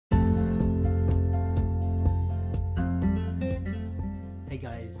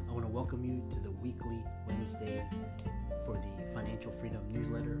guys, I want to welcome you to the weekly Wednesday for the Financial Freedom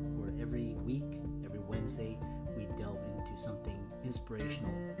newsletter, where every week, every Wednesday, we delve into something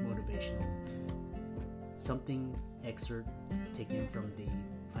inspirational, motivational, something excerpt taken from the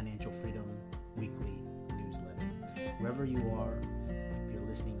Financial Freedom weekly newsletter. Wherever you are, if you're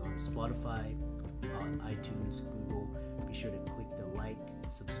listening on Spotify, on iTunes, Google, be sure to click the like,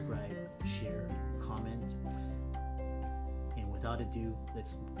 subscribe, share, comment. And without ado,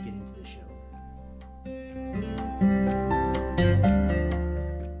 let's get into the show.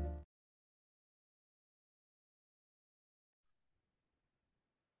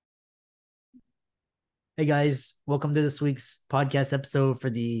 Hey guys, welcome to this week's podcast episode for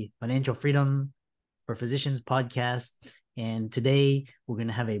the Financial Freedom for Physicians podcast. And today we're going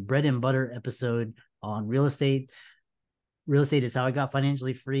to have a bread and butter episode on real estate. Real estate is how I got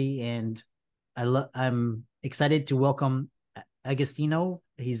financially free, and I'm excited to welcome Agostino.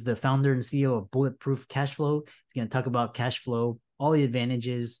 He's the founder and CEO of Bulletproff Cash Flow. He's going to talk about cash flow, all the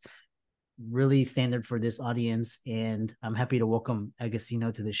advantages, really standard for this audience. And I'm happy to welcome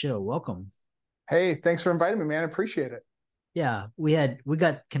Agostino to the show. Welcome. Hey, thanks for inviting me, man. I appreciate it. Yeah, we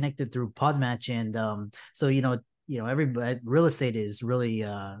got connected through Podmatch, and so everybody, real estate is really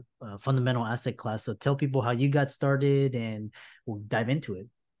a fundamental asset class. So tell people how you got started, and we'll dive into it.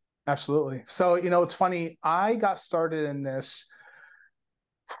 Absolutely. So, it's funny. I got started in this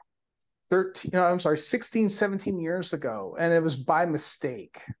 16, 17 years ago. And it was by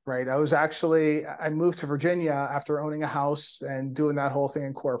mistake, right? I moved to Virginia after owning a house and doing that whole thing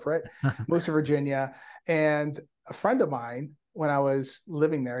in corporate, moved to Virginia. And a friend of mine, when I was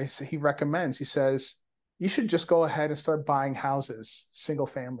living there, he says, you should just go ahead and start buying houses, single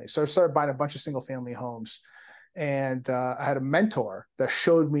family. So I started buying a bunch of single family homes. And I had a mentor that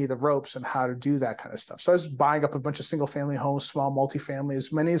showed me the ropes on how to do that kind of stuff. So I was buying up a bunch of single family homes, small multifamily,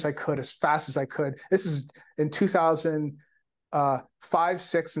 as many as I could, as fast as I could. This is in 2005,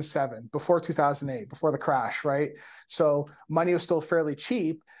 6, and 7, before 2008, before the crash, right? So money was still fairly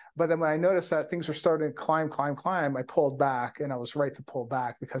cheap. But then when I noticed that things were starting to climb, I pulled back, and I was right to pull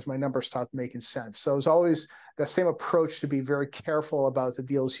back because my numbers stopped making sense. So it was always that same approach to be very careful about the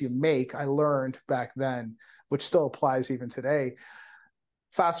deals you make. I learned back then, which still applies even today.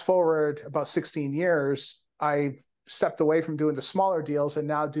 Fast forward about 16 years, I've stepped away from doing the smaller deals and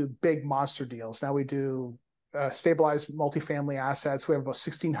now do big monster deals. Now we do stabilized multifamily assets. We have about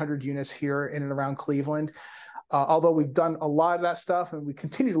 1,600 units here in and around Cleveland. Although we've done a lot of that stuff and we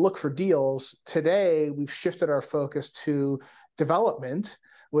continue to look for deals, today we've shifted our focus to development,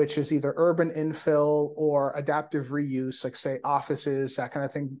 which is either urban infill or adaptive reuse, like say offices, that kind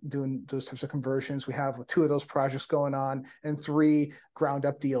of thing, doing those types of conversions. We have 2 of those projects going on and 3 ground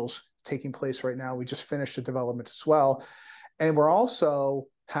up deals taking place right now. We just finished a development as well. And we're also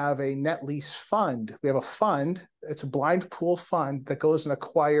have a net lease fund. We have a fund. It's a blind pool fund that goes and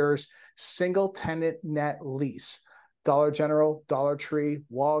acquires single tenant net lease. Dollar General, Dollar Tree,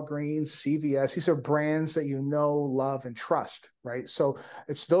 Walgreens, CVS. These are brands that you know, love, and trust, right? So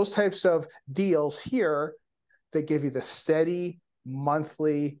it's those types of deals here that give you the steady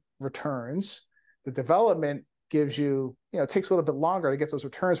monthly returns. The development gives you, it takes a little bit longer to get those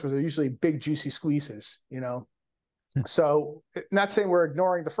returns, but they're usually big, juicy squeezes, So not saying we're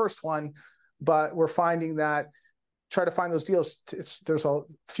ignoring the first one, but we're finding that try to find those deals. There's a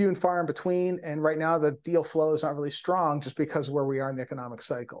few and far in between. And right now the deal flow is not really strong just because of where we are in the economic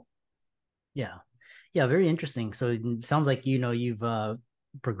cycle. Yeah. Very interesting. So it sounds like, you've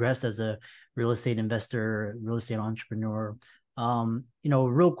progressed as a real estate investor, real estate entrepreneur.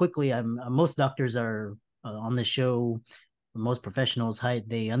 Real quickly, most doctors are on the show. Most professionals,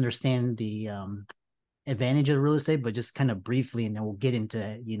 they understand the advantage of real estate, but just kind of briefly, and then we'll get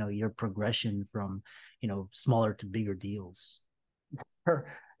into, your progression from, smaller to bigger deals. Sure.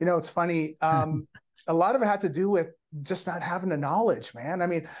 It's funny. A lot of it had to do with just not having the knowledge, man. I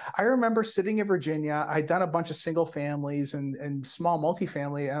mean, I remember sitting in Virginia, I'd done a bunch of single families and small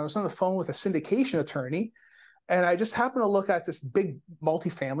multifamily, and I was on the phone with a syndication attorney, and I just happened to look at this big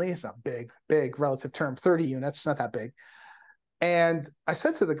multifamily. It's not big relative term, 30 units, not that big. And I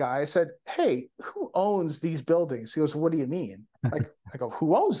said to the guy, I said, hey, who owns these buildings? He goes, what do you mean? Like, I go,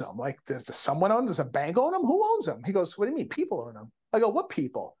 who owns them? Like, does someone own them? Does a bank own them? Who owns them? He goes, what do you mean? People own them. I go, what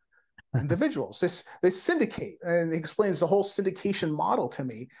people? Individuals. They syndicate. And he explains the whole syndication model to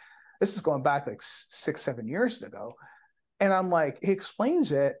me. This is going back like 6, 7 years ago. And I'm like, he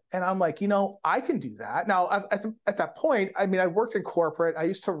explains it. And I'm like, I can do that. Now, at that point, I worked in corporate. I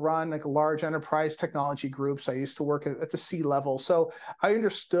used to run like large enterprise technology groups. I used to work at the C level. So I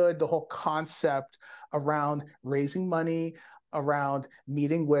understood the whole concept around raising money, around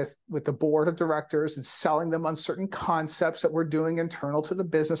meeting with the board of directors and selling them on certain concepts that we're doing internal to the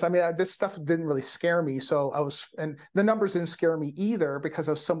business. I mean, this stuff didn't really scare me. And the numbers didn't scare me either because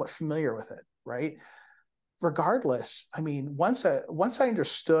I was somewhat familiar with it, right? Regardless, I mean, once I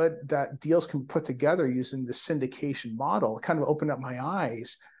understood that deals can be put together using the syndication model, it kind of opened up my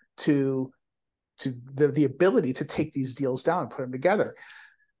eyes to the ability to take these deals down, put them together,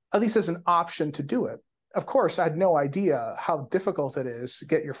 at least as an option to do it. Of course, I had no idea how difficult it is to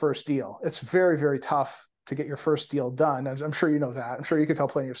get your first deal. It's very, very tough to get your first deal done. I'm sure you know that. I'm sure you can tell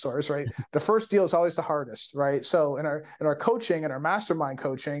plenty of stories, right? The first deal is always the hardest, right? So in our coaching and our mastermind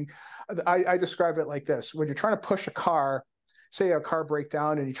coaching, I describe it like this. When you're trying to push a car, say a car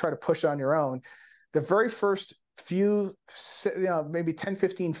breakdown and you try to push it on your own, the very first few, maybe 10,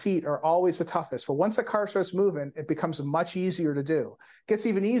 15 feet are always the toughest. But once the car starts moving, it becomes much easier to do. It gets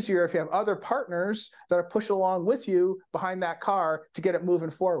even easier if you have other partners that are pushing along with you behind that car to get it moving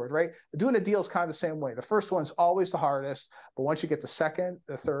forward, right? Doing a deal is kind of the same way. The first one's always the hardest, but once you get the second,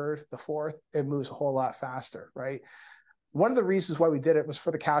 the third, the fourth, it moves a whole lot faster, right? One of the reasons why we did it was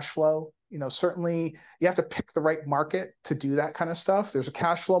for the cash flow. Certainly you have to pick the right market to do that kind of stuff. There's a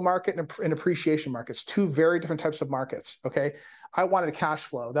cash flow market and an appreciation market. It's two very different types of markets. Okay. I wanted a cash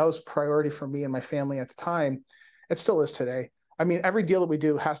flow. That was priority for me and my family at the time. It still is today. I mean, every deal that we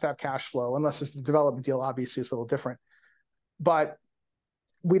do has to have cash flow, unless it's a development deal. Obviously it's a little different, but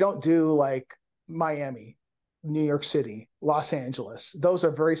we don't do like Miami, New York City, Los Angeles. Those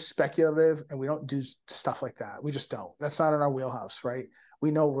are very speculative, and we don't do stuff like that. We just don't. That's not in our wheelhouse, right? We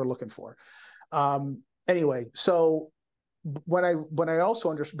know what we're looking for. Anyway, so when I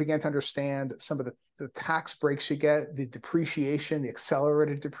also began to understand some of the tax breaks you get, the depreciation, the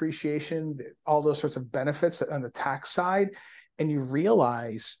accelerated depreciation, all those sorts of benefits on the tax side, and you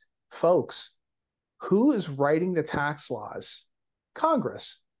realize, folks, who is writing the tax laws?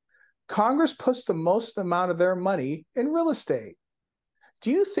 Congress. Congress puts the most amount of their money in real estate.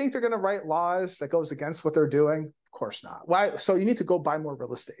 Do you think they're going to write laws that goes against what they're doing? Of course not. Why? So you need to go buy more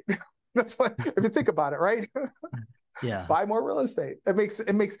real estate. That's what, if you think about it, right? Yeah. Buy more real estate. It makes,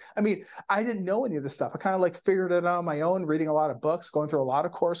 I mean, I didn't know any of this stuff. I kind of like figured it out on my own, reading a lot of books, going through a lot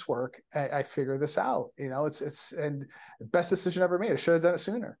of coursework. I figured this out, and the best decision I ever made. I should have done it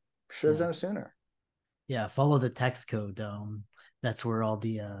sooner. Done it sooner. Yeah. Follow the tax code. That's where all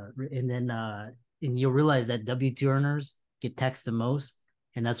the, and you'll realize that W-2 earners get taxed the most.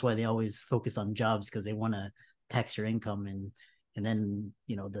 And that's why they always focus on jobs, because they want to tax your income. And then,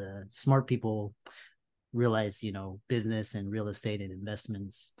 the smart people realize, business and real estate and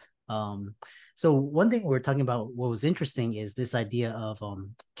investments. So one thing we're talking about, what was interesting is this idea of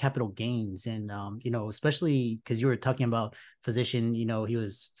capital gains. And, especially because you were talking about physician, he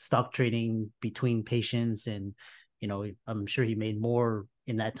was stock trading between patients, and, I'm sure he made more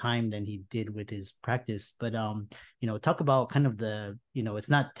in that time than he did with his practice. But, talk about kind of the, it's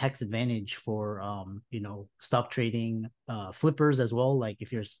not tax advantage for, stock trading, flippers as well. Like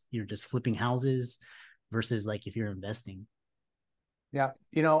if you're just flipping houses versus like if you're investing. Yeah.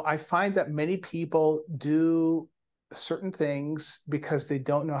 I find that many people do certain things because they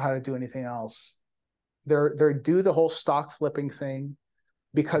don't know how to do anything else. They do the whole stock flipping thing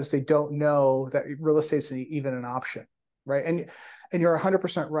because they don't know that real estate's even an option, right? And you're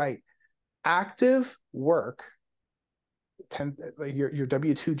 100% right. Active work, your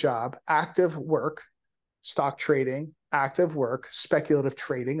W-2 job, active work, stock trading, active work, speculative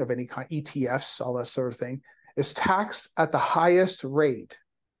trading of any kind, ETFs, all that sort of thing, is taxed at the highest rate,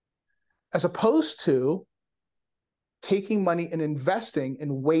 as opposed to taking money and investing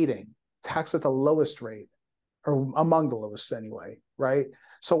and waiting, taxed at the lowest rate, or among the lowest anyway, right?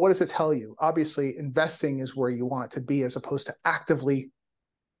 So what does it tell you? Obviously, investing is where you want to be, as opposed to actively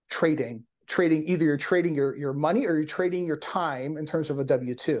trading. Either you're trading your money or you're trading your time in terms of a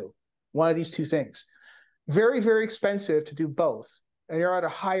W-2. One of these two things. Very, very expensive to do both. And you're at a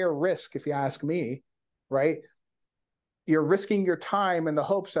higher risk, if you ask me, right? You're risking your time in the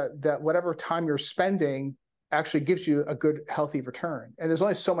hopes that whatever time you're spending actually gives you a good, healthy return. And there's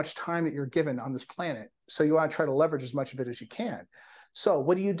only so much time that you're given on this planet. So you want to try to leverage as much of it as you can. So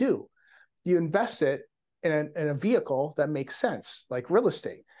what do? You invest it in a vehicle that makes sense, like real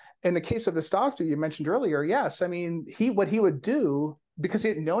estate. In the case of this doctor you mentioned earlier, yes, I mean, what he would do, because he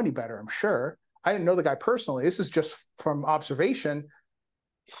didn't know any better, I'm sure. I didn't know the guy personally. This is just from observation.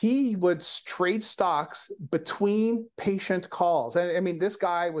 He would trade stocks between patient calls. And I mean, this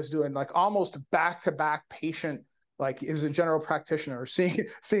guy was doing like almost back-to-back patient Like he was a general practitioner, seeing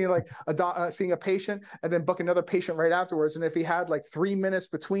like seeing a patient and then book another patient right afterwards. And if he had like 3 minutes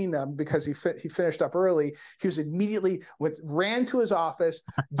between them because he finished up early, he was immediately ran to his office,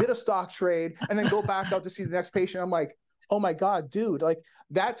 did a stock trade, and then go back out to see the next patient. I'm like, oh my God, dude, like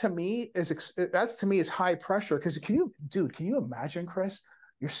that to me is high pressure. Because can you imagine, Chris?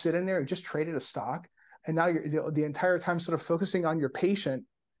 You're sitting there, you just traded a stock, and now you're the entire time sort of focusing on your patient.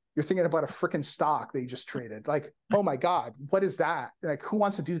 You're thinking about a freaking stock that you just traded. Like, oh my God, what is that? Like, who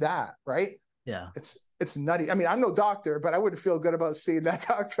wants to do that? Right? Yeah. It's nutty. I mean, I'm no doctor, but I wouldn't feel good about seeing that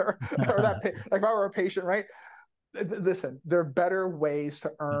doctor or that like if I were a patient, right? Listen, there are better ways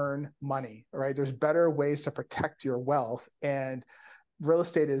to earn money, right? There's better ways to protect your wealth, and real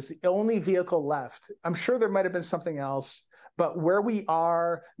estate is the only vehicle left. I'm sure there might have been something else, but where we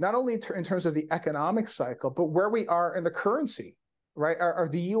are, not only in terms of the economic cycle, but where we are in the currency, right? Are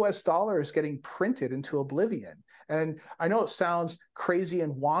the US dollar is getting printed into oblivion. And I know it sounds crazy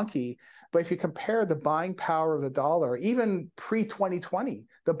and wonky, but if you compare the buying power of the dollar, even pre-2020,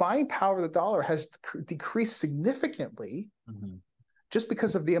 the buying power of the dollar has decreased significantly just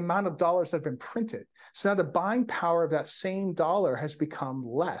because of the amount of dollars that have been printed. So now the buying power of that same dollar has become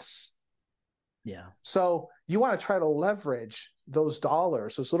less. Yeah. So you want to try to leverage those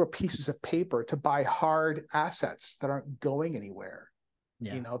dollars, those little pieces of paper, to buy hard assets that aren't going anywhere.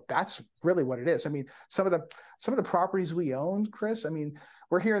 Yeah. You know, that's really what it is. I mean, some of the properties we own, Chris, I mean,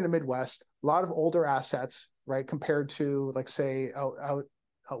 we're here in the Midwest, a lot of older assets, right? Compared to, like, say out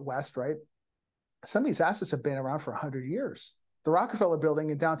west, right? Some of these assets have been around for 100 years. The Rockefeller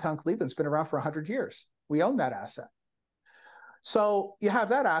building in downtown Cleveland's been around for 100 years. We own that asset. So you have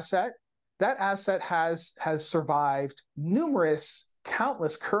that asset. That asset has survived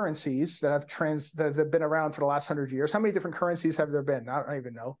countless currencies that have been around for the last 100 years. How many different currencies have there been? I don't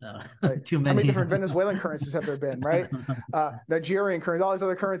even know. Too many. How many different Venezuelan currencies have there been, right? Nigerian currencies, all these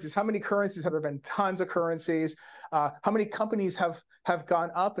other currencies. How many currencies have there been? Tons of currencies. How many companies have gone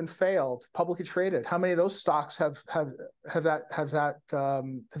up and failed, publicly traded? How many of those stocks have that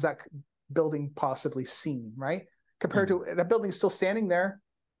building possibly seen, right? Compared to that building still standing there,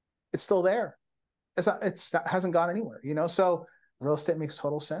 it's still there. It hasn't gone anywhere, you know? So real estate makes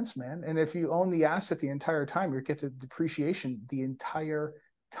total sense, man. And if you own the asset the entire time, you get the depreciation the entire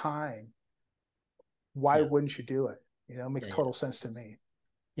time. Why wouldn't you do it? You know, it makes total sense to me.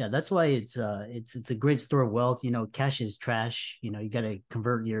 Yeah, that's why it's a great store of wealth. You know, cash is trash. You know, you got to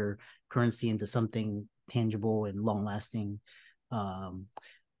convert your currency into something tangible and long lasting.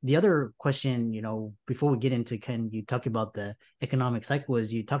 The other question, you know, before we get into you talk about the economic cycle,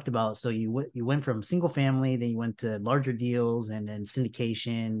 is you talked about, so you went from single family, then you went to larger deals, and then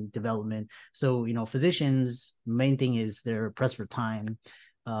syndication, development. So, you know, physicians, main thing is they're pressed for time.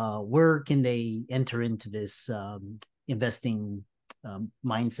 Where can they enter into this investing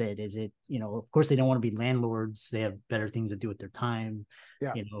mindset? Is it, you know, of course they don't want to be landlords. They have better things to do with their time.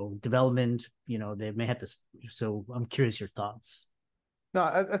 Yeah. You know, development, you know, they may have to. So I'm curious your thoughts.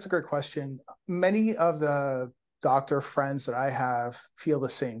 No, that's a great question. Many of the doctor friends that I have feel the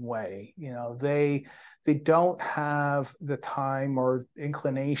same way. You know, they don't have the time or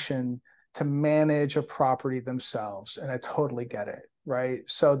inclination to manage a property themselves, and I totally get it, right?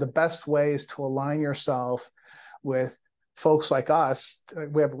 So the best way is to align yourself with folks like us.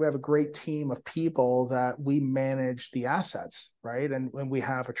 We have a great team of people that we manage the assets, right? And we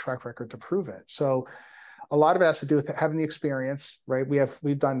have a track record to prove it. So a lot of it has to do with having the experience, right?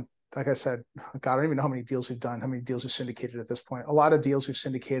 We've done, like I said, God, I don't even know how many deals we've done, how many deals we've syndicated at this point. A lot of deals we've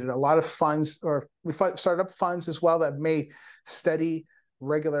syndicated, a lot of funds, or we started up funds as well that may steady,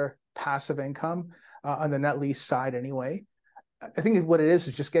 regular, passive income on the net lease side anyway. I think what it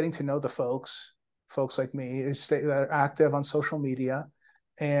is just getting to know the folks like me, that are active on social media,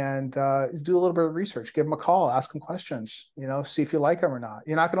 and do a little bit of research. Give them a call, ask them questions, you know, see if you like them or not.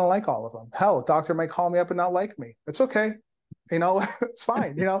 You're not going to like all of them. Hell, a doctor might call me up and not like me. It's okay. You know, it's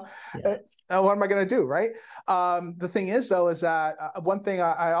fine. You know, what am I going to do? Right. The thing is, though, is that one thing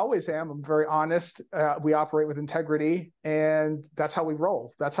I always am, I'm very honest. We operate with integrity, and that's how we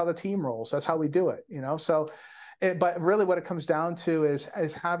roll. That's how the team rolls. That's how we do it. You know, so but really what it comes down to is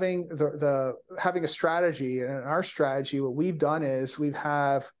having having a strategy. And our strategy, what we've done is we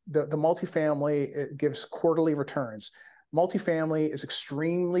have the multifamily. It gives quarterly returns. Multifamily is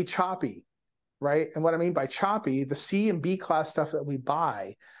extremely choppy, right? And what I mean by choppy, the C and B class stuff that we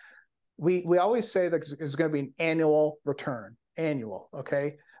buy, we always say that there's going to be an annual return,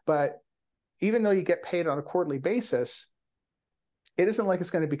 okay? But even though you get paid on a quarterly basis, it isn't like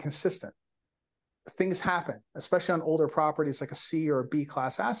it's going to be consistent. things happen, especially on older properties like a C or a B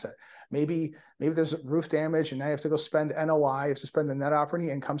class asset. Maybe there's roof damage and now you have to go spend NOI, you have to spend the net operating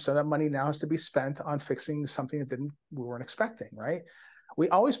income. So that money now has to be spent on fixing something that we weren't expecting, right? We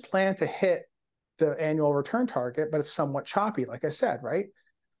always plan to hit the annual return target, but it's somewhat choppy, like I said, right?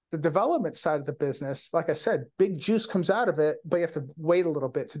 The development side of the business, like I said, big juice comes out of it, but you have to wait a little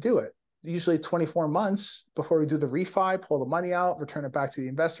bit to do it. Usually 24 months before we do the refi, pull the money out, return it back to the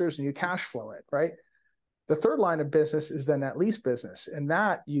investors, and you cash flow it, right? The third line of business is the net lease business. And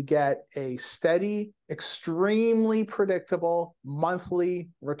that you get a steady, extremely predictable monthly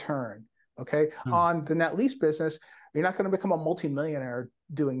return, okay? On the net lease business, you're not going to become a multimillionaire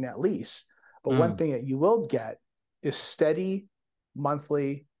doing net lease. But one thing that you will get is steady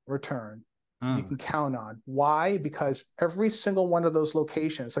monthly return. You can count on. Why? Because every single one of those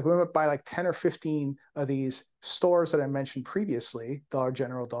locations, like we went by like 10 or 15 of these stores that I mentioned previously, Dollar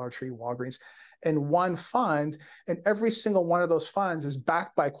General, Dollar Tree, Walgreens, in one fund, and every single one of those funds is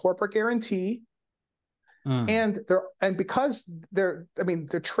backed by corporate guarantee. And because they're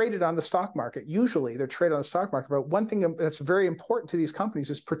traded on the stock market. Usually they're traded on the stock market. But one thing that's very important to these companies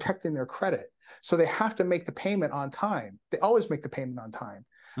is protecting their credit. So they have to make the payment on time. They always make the payment on time.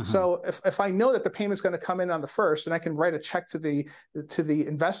 So if I know that the payment's going to come in on the 1st and I can write a check to the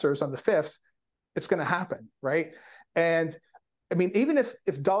investors on the 5th, it's going to happen, right? And I mean, even if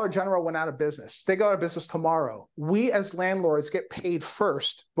Dollar General went out of business, they go out of business tomorrow, we as landlords get paid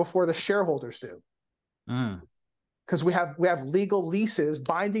first before the shareholders do. Because we have legal leases,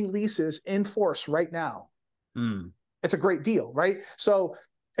 binding leases in force right now. It's a great deal, right? So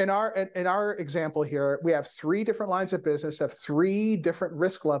in our example here, we have 3 different lines of business, have 3 different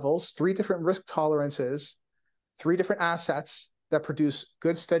risk levels, 3 different risk tolerances, 3 different assets that produce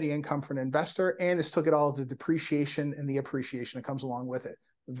good, steady income for an investor, and they still get all of the depreciation and the appreciation that comes along with it.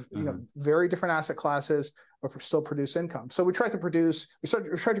 You know, very different asset classes, but still produce income. So we try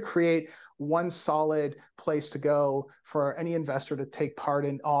to create one solid place to go for any investor to take part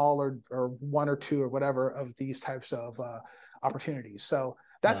in all or 1 or 2 or whatever of these types of opportunities. So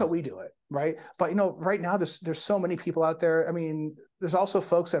that's how we do it, right? But you know, right now there's so many people out there. I mean, there's also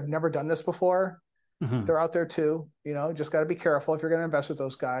folks that have never done this before. They're out there too. You know, just got to be careful if you're going to invest with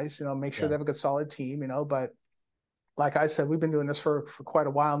those guys. You know, make sure they have a good solid team. You know, but like I said, we've been doing this for quite a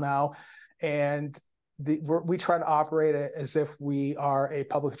while now, and we try to operate it as if we are a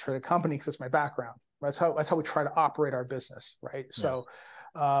publicly traded company because it's my background. Right? That's how we try to operate our business, right? Yes. So,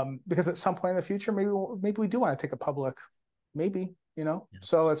 because at some point in the future, maybe we do want to take a public, maybe, you know. Yeah.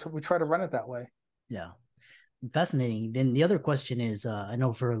 So we try to run it that way. Yeah, fascinating. Then the other question is, I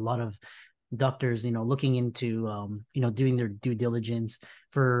know for a lot of doctors, you know, looking into, you know, doing their due diligence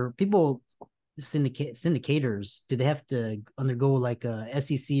for people. Syndicators, do they have to undergo like a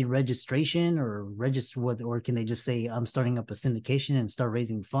SEC registration or register with, or can they just say I'm starting up a syndication and start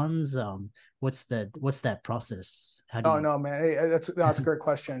raising funds? What's that process? No, man, hey, that's a great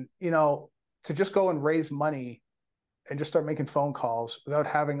question. You know, to just go and raise money and just start making phone calls without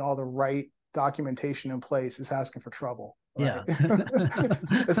having all the right documentation in place is asking for trouble. Right?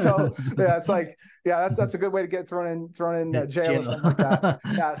 Yeah. So yeah, it's like, yeah, that's a good way to get thrown in jail or something like that.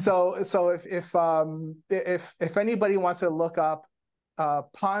 Yeah. So if anybody wants to look up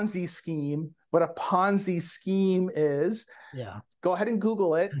Ponzi scheme, what a Ponzi scheme is, go ahead and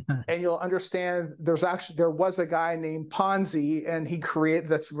Google it, and you'll understand. There was a guy named Ponzi, and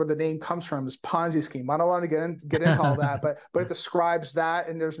that's where the name comes from, is Ponzi scheme. I don't want to get into all that, but it describes that.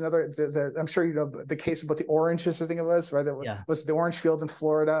 And there's another, I'm sure you know the case about the oranges, I think it was, right? That was the orange field in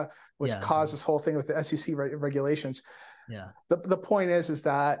Florida, which caused this whole thing with the SEC regulations. Yeah. The point is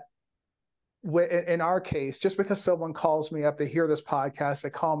that in our case, just because someone calls me up, they hear this podcast, they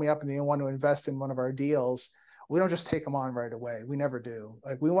call me up and they want to invest in one of our deals, we don't just take them on right away. We never do.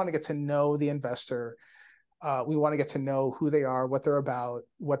 Like, we want to get to know the investor. We want to get to know who they are, what they're about,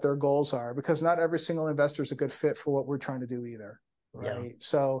 what their goals are, because not every single investor is a good fit for what we're trying to do either. Right. Yeah.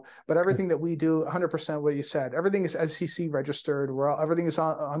 So, but everything that we do, 100% what you said, everything is SEC registered. Everything is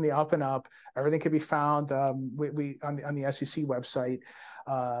on the up and up. Everything can be found on the SEC website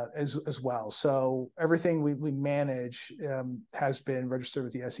as well. So everything we manage has been registered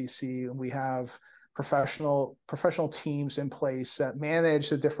with the SEC, and we have professional teams in place that manage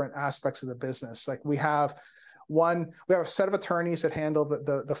the different aspects of the business. Like we have a set of attorneys that handle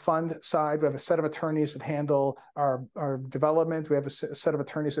the fund side. We have a set of attorneys that handle our development. We have a set of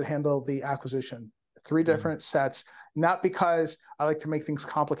attorneys that handle the acquisition. 3 different sets, not because I like to make things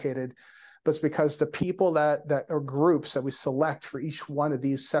complicated, but it's because the people that are groups that we select for each one of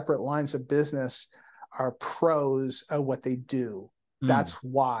these separate lines of business are pros at what they do. That's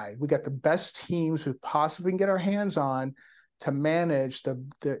why we got the best teams we possibly can get our hands on to manage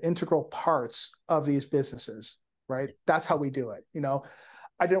the integral parts of these businesses, right? That's how we do it.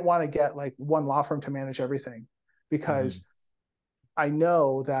 I didn't want to get like one law firm to manage everything, because I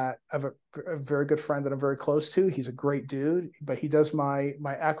know that I have a very good friend that I'm very close to. He's a great dude, but he does my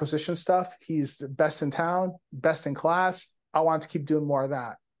acquisition stuff. He's the best in town, best in class. I want him to keep doing more of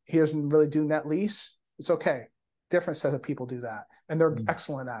that. He doesn't really do net lease. It's okay. Different set of people do that, and they're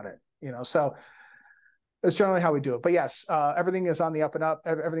excellent at it. So that's generally how we do it. But yes, everything is on the up and up.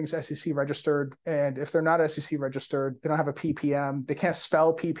 Everything's SEC registered, and if they're not SEC registered, they don't have a PPM. They can't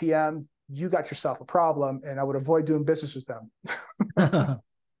spell PPM. You got yourself a problem, and I would avoid doing business with them.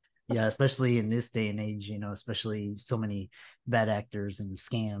 Yeah, especially in this day and age, especially so many bad actors and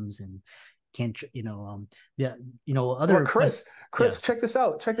scams and can't, other. Well, Chris, check this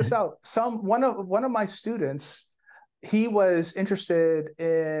out. One of my students, he was interested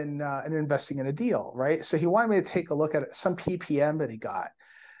in investing in a deal, right? So he wanted me to take a look at some PPM that he got,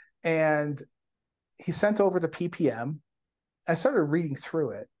 and he sent over the PPM. I started reading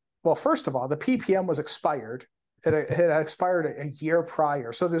through it. Well, first of all, the PPM was expired. It had expired a year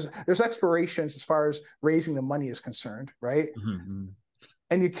prior. So there's expirations as far as raising the money is concerned, right? Mm-hmm.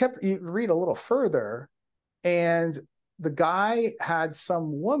 And you read a little further, and the guy had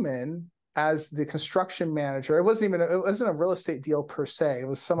some woman as the construction manager. It wasn't a real estate deal per se. It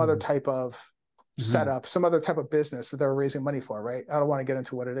was some other type of setup, some other type of business that they were raising money for, right? I don't want to get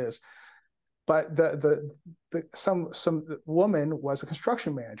into what it is. But some woman was a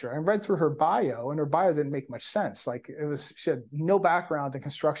construction manager. I read through her bio, and her bio didn't make much sense. Like she had no background in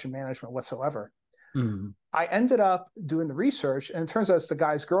construction management whatsoever. I ended up doing the research, and it turns out it's the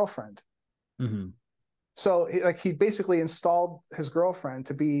guy's girlfriend. So he basically installed his girlfriend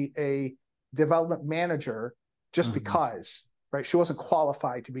to be a development manager just because, right? She wasn't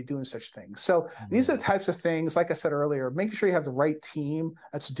qualified to be doing such things. So these are the types of things, like I said earlier, making sure you have the right team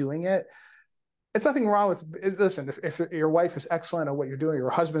that's doing it. It's nothing wrong with, listen, if your wife is excellent at what you're doing, your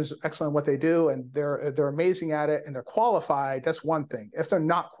husband's excellent at what they do, and they're amazing at it and they're qualified, that's one thing. If they're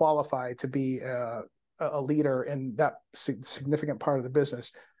not qualified to be a leader in that significant part of the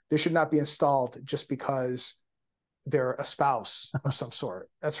business, they should not be installed just because they're a spouse of some sort.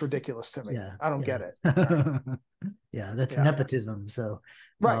 That's ridiculous to me. Yeah, I don't get it. Right? Yeah, that's nepotism. So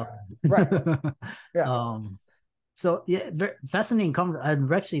right. Yeah. So yeah, very fascinating.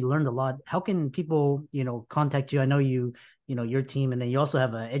 I've actually learned a lot. How can people, contact you? I know your team, and then you also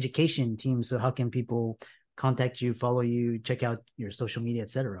have an education team. So how can people contact you, follow you, check out your social media,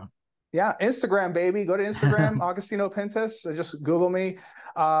 etc.? Yeah, Instagram, baby. Go to Instagram, Agostino Pintus. Just Google me.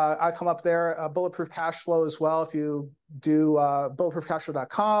 I come up there. Bulletproff Cash Flow as well. If you do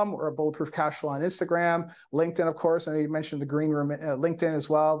bulletproffcashflow.com or Bulletproff Cash Flow on Instagram, LinkedIn, of course. I know you mentioned the Green Room, LinkedIn as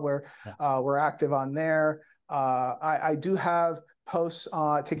well, where we're active on there. I do have posts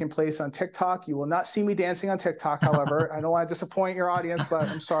taking place on TikTok. You will not see me dancing on TikTok, however. I don't want to disappoint your audience, but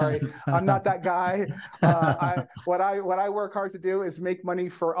I'm sorry. I'm not that guy. What I work hard to do is make money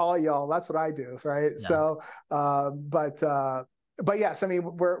for all y'all. That's what I do, right? Yeah. So, but yes, I mean,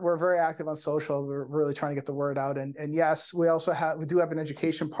 we're very active on social. We're really trying to get the word out. And yes, we do have an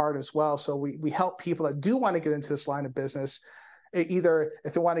education part as well. So we help people that do want to get into this line of business, either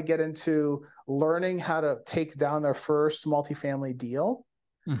if they want to get into learning how to take down their first multifamily deal.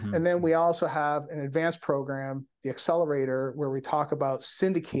 And then we also have an advanced program, the Accelerator, where we talk about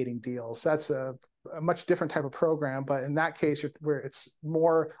syndicating deals. That's a much different type of program, but in that case, where it's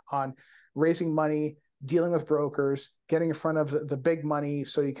more on raising money, dealing with brokers, getting in front of the big money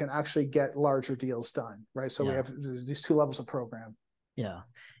so you can actually get larger deals done, right? So we have these two levels of program. Yeah.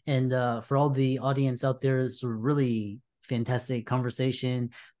 And for all the audience out there, it's really fantastic conversation.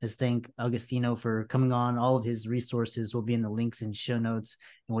 Let's thank Agostino for coming on. All of his resources will be in the links and show notes.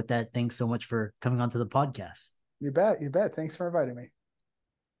 And with that, thanks so much for coming on to the podcast. You bet. Thanks for inviting me.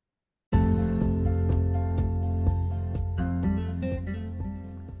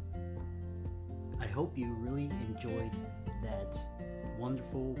 I hope you really enjoyed that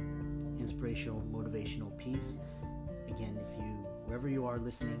wonderful, inspirational, motivational piece. Again, wherever you are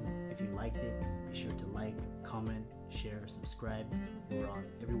listening, if you liked it, be sure to like, comment, share, subscribe. We're on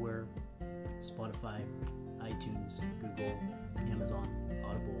everywhere: Spotify, iTunes, Google, Amazon,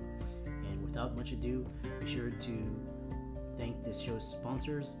 Audible. And without much ado, be sure to thank this show's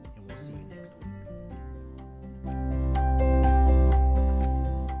sponsors, and we'll see you next week.